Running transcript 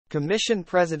Commission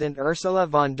President Ursula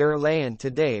von der Leyen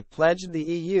today pledged the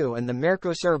EU and the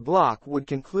Mercosur bloc would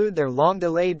conclude their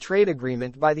long-delayed trade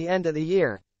agreement by the end of the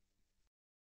year.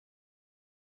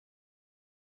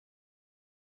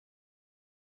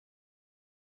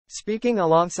 Speaking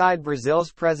alongside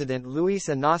Brazil's President Luiz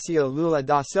Inácio Lula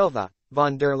da Silva,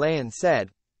 von der Leyen said,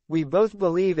 "We both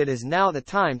believe it is now the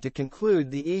time to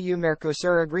conclude the EU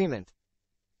Mercosur agreement."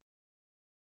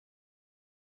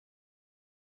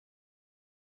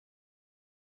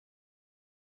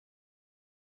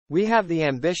 "We have the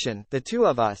ambition, the two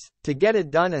of us, to get it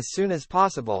done as soon as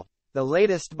possible, the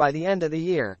latest by the end of the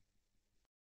year."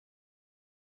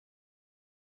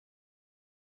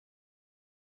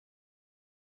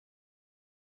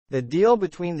 The deal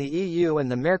between the EU and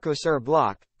the Mercosur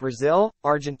bloc, Brazil,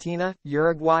 Argentina,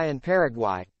 Uruguay and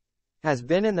Paraguay, has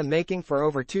been in the making for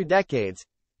over 2 decades,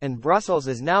 and Brussels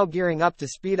is now gearing up to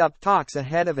speed up talks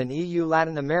ahead of an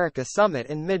EU-Latin America summit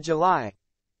in mid-July.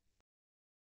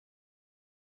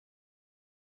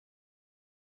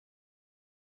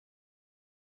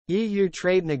 EU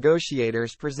trade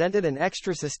negotiators presented an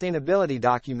extra sustainability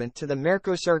document to the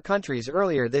Mercosur countries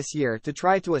earlier this year to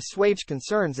try to assuage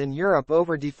concerns in Europe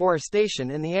over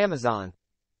deforestation in the Amazon.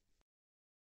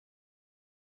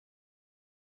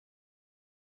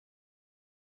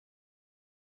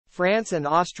 France and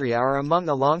Austria are among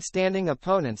the long-standing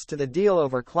opponents to the deal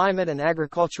over climate and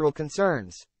agricultural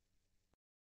concerns.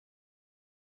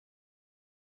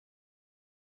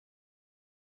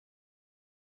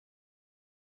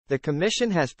 The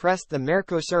Commission has pressed the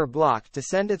Mercosur bloc to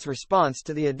send its response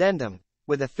to the addendum,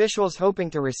 with officials hoping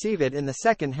to receive it in the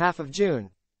second half of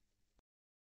June.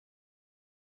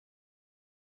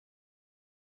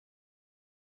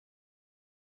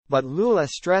 But Lula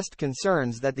stressed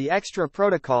concerns that the extra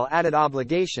protocol added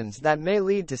obligations that may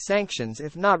lead to sanctions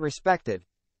if not respected.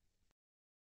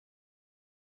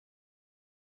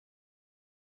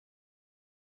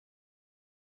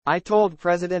 "I told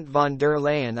President von der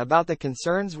Leyen about the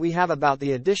concerns we have about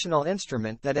the additional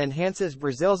instrument that enhances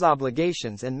Brazil's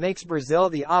obligations and makes Brazil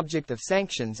the object of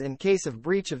sanctions in case of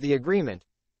breach of the agreement,"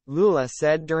 Lula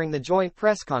said during the joint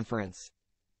press conference.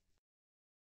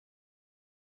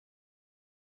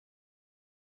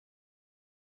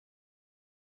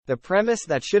 "The premise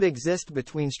that should exist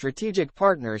between strategic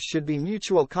partners should be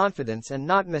mutual confidence and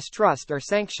not mistrust or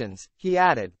sanctions," he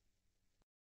added.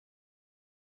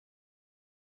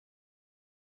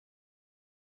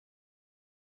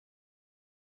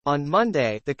 On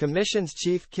Monday, the Commission's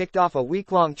chief kicked off a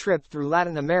week-long trip through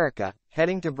Latin America,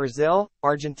 heading to Brazil,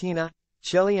 Argentina,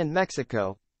 Chile and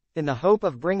Mexico, in the hope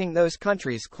of bringing those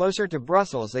countries closer to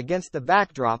Brussels against the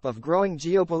backdrop of growing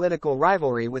geopolitical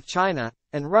rivalry with China,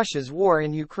 and Russia's war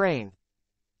in Ukraine.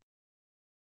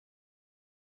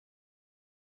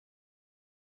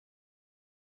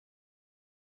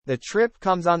 The trip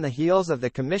comes on the heels of the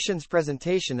Commission's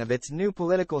presentation of its new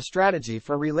political strategy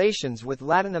for relations with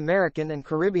Latin American and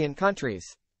Caribbean countries.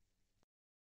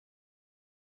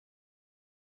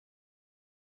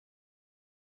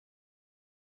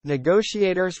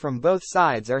 Negotiators from both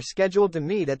sides are scheduled to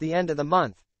meet at the end of the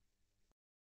month.